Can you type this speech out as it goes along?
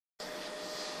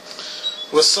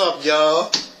What's up, y'all?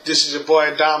 This is your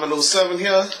boy Dominoes 7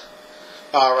 here.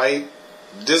 Alright,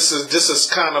 this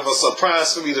is kind of a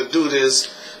surprise for me to do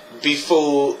this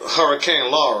before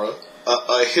Hurricane Laura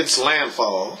hits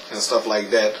landfall and stuff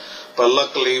like that. But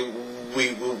luckily,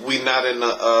 we not in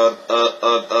a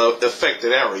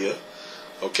affected area.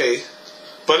 Okay.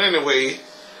 But anyway,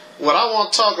 what I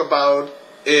want to talk about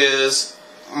is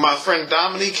my friend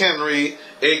Dominique Henry,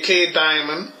 aka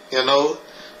Diamond. You know,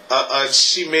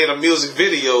 she made a music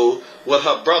video with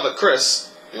her brother Chris.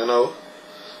 You know,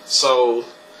 so.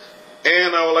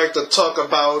 And I would like to talk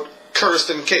about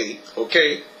Curstin K.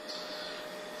 Okay,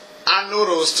 I know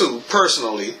those two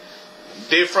personally.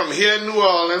 They're from here in New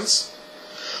Orleans.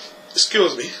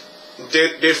 Excuse me.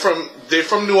 They're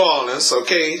from New Orleans.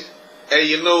 Okay, and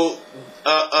you know,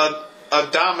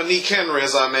 Dominique Henry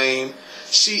is her name.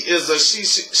 She's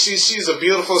a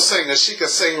beautiful singer. She can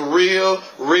sing real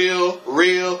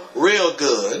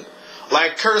good,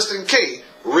 like Curstin K.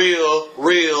 Real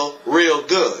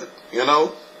good. You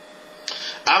know.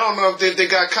 I don't know if they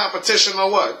got competition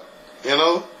or what, you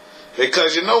know,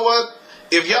 because you know what?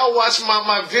 If y'all watch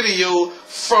my video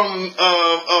from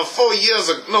 4 years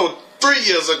ago, no, 3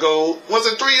 years ago, was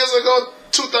it 3 years ago?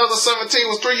 2017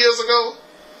 was 3 years ago?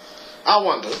 I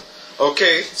wonder.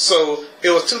 Okay, so it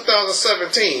was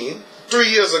 2017, 3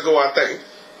 years ago, I think.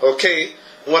 Okay,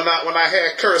 when I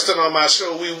had Curstin on my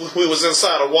show, we was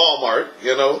inside of Walmart,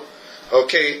 you know.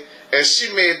 Okay. And she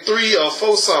made 3 or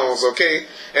 4 songs, okay?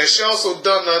 And she also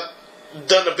done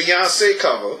the Beyonce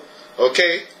cover,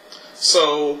 okay?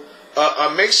 So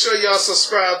make sure y'all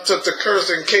subscribe to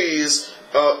Curstin K's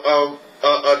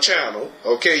channel,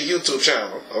 okay? YouTube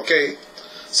channel, okay?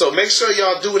 So make sure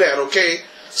y'all do that, okay?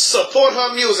 Support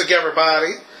her music,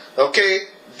 everybody, okay?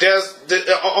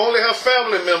 Only her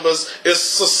family members is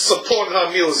supporting her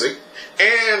music,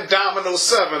 and Dominoes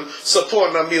 7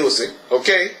 supporting her music,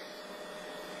 okay?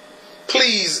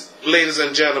 Please, ladies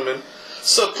and gentlemen,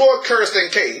 support Curstin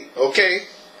K, okay?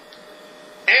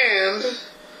 And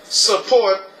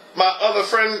support my other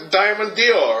friend, Diamond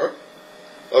Dior,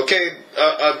 okay?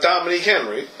 Dominique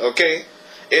Henry, okay?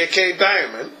 A.K.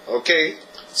 Diamond, okay?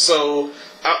 So,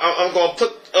 I'm going to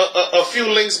put a few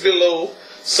links below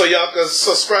so y'all can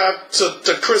subscribe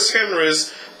to Chris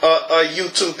Henry's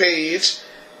YouTube page.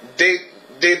 They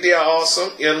are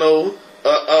awesome, you know.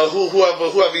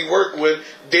 Whoever he worked with,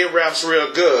 they raps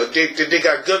real good. They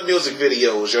got good music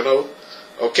videos, you know.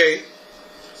 Okay,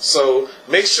 so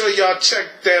make sure y'all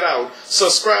check that out.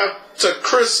 Subscribe to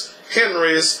Chris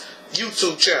Henry's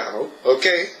YouTube channel.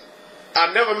 Okay,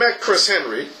 I never met Chris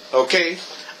Henry. Okay,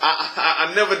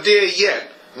 I never did yet,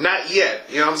 not yet.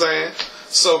 You know what I'm saying?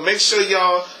 So make sure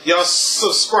y'all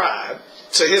subscribe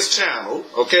to his channel.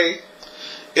 Okay.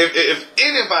 If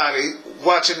anybody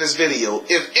watching this video,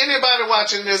 if anybody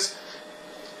watching this,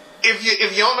 if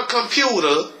you're on a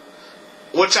computer,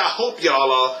 which I hope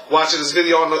y'all are watching this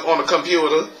video on a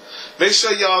computer, make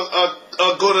sure y'all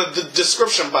go to the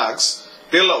description box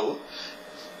below.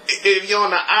 If you're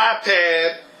on an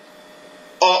iPad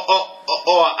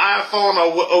or iPhone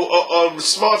or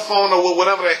smartphone or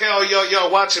whatever the hell y'all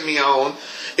watching me on,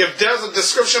 if there's a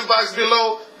description box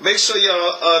below, make sure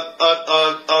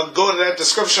y'all go to that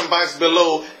description box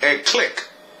below and click.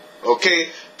 Okay,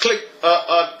 click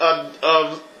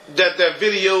that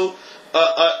video.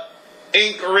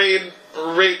 Ink Read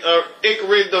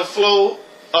the Flow.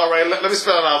 All right, let me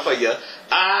spell it out for you.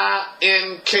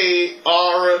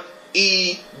 INKREDIFLOW.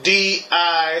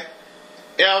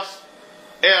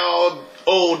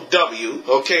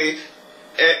 Okay,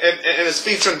 and it's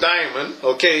featuring Diamond.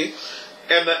 Okay.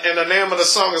 And the name of the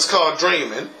song is called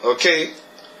Dreaming, okay?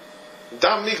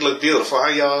 Dominique look beautiful,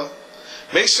 huh, y'all?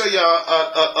 Make sure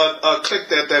y'all click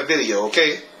that video,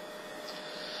 okay?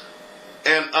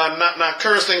 And not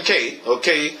Curstin K,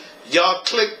 okay? Y'all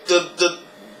click the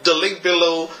link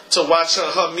below to watch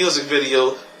her music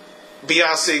video,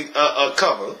 Beyonce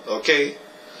cover, okay?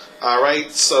 All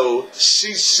right, so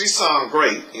she sung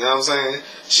great, you know what I'm saying?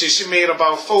 She made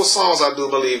about 4 songs, I do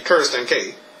believe, Curstin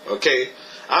K, okay?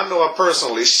 I know her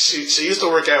personally. She used to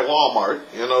work at Walmart,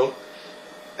 you know.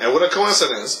 And what a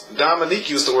coincidence, Dominique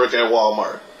used to work at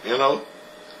Walmart, you know.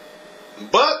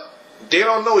 But they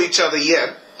don't know each other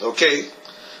yet, okay.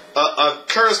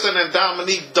 Curstin and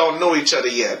Dominique don't know each other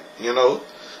yet, you know.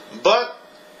 But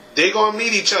they're gonna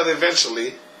meet each other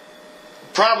eventually.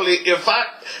 Probably if I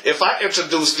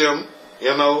introduce them,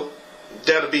 you know,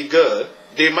 that'll be good.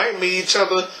 They might meet each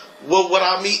other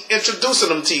without me introducing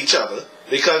them to each other.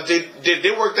 Because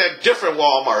they worked at different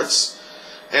Walmarts.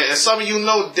 And some of you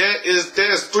know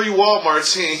there's 3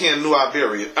 Walmarts here in New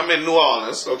Iberia. I'm in New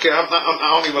Orleans. Okay, I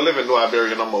don't even live in New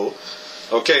Iberia no more.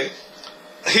 Okay,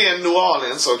 here in New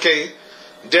Orleans, okay?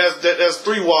 There's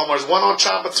 3 Walmarts, one on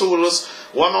Chapatulas,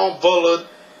 one on Bullard,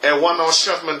 and one on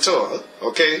Chef Mentor,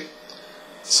 okay?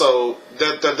 So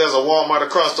there's a Walmart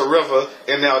across the river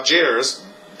in Algiers.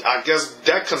 I guess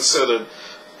that considered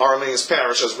Orleans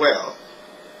Parish as well,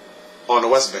 on the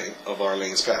west bank of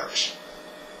Orleans Parish.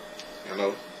 You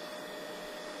know.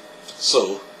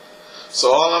 So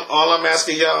all I'm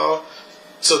asking y'all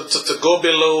to go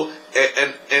below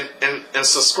and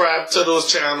subscribe to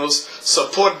those channels.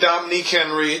 Support Dominique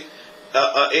Henry,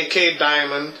 A.K.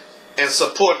 Diamond, and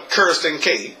support Curstin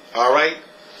K. All right.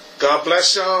 God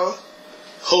bless y'all.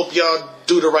 Hope y'all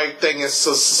do the right thing and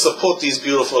support these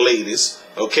beautiful ladies.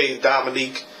 Okay,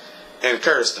 Dominique and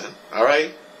Curstin. All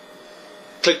right.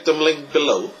 Click the link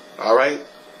below. All right.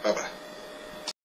 Bye bye.